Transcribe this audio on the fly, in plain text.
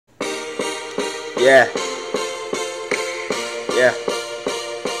Yeah. Yeah.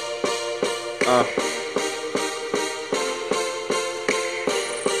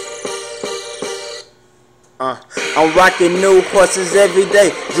 I'm rocking new horses every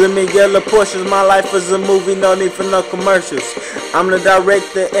day, dreaming yellow Porsches. My life is a movie, no need for no commercials. I'm the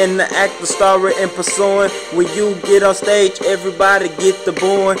director and the actor, starring and pursuing. When you get on stage, everybody get the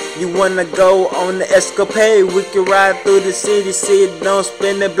booing. You wanna go on the escapade? We can ride through the city, see it, don't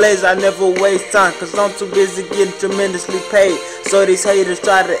spin the blaze. I never waste time, cause I'm too busy getting tremendously paid. So these haters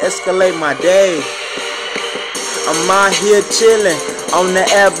try to escalate my day. I'm out here chilling on the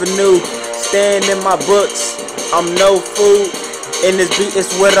avenue, staying in my books. I'm no food, and this beat is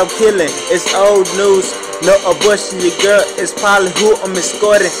what I'm killing. It's old news, no abortion, your girl is probably who I'm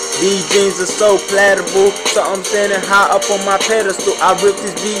escorting. These jeans are so palatable, so I'm standing high up on my pedestal. I rip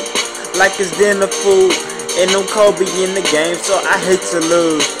this beat like it's dinner food, and I'm Kobe in the game, so I hate to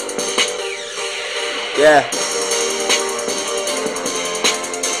lose. Yeah.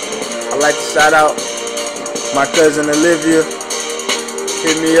 I like to shout out my cousin Olivia,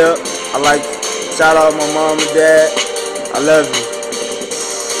 hit me up. I like to shout out my mom and dad. I love you.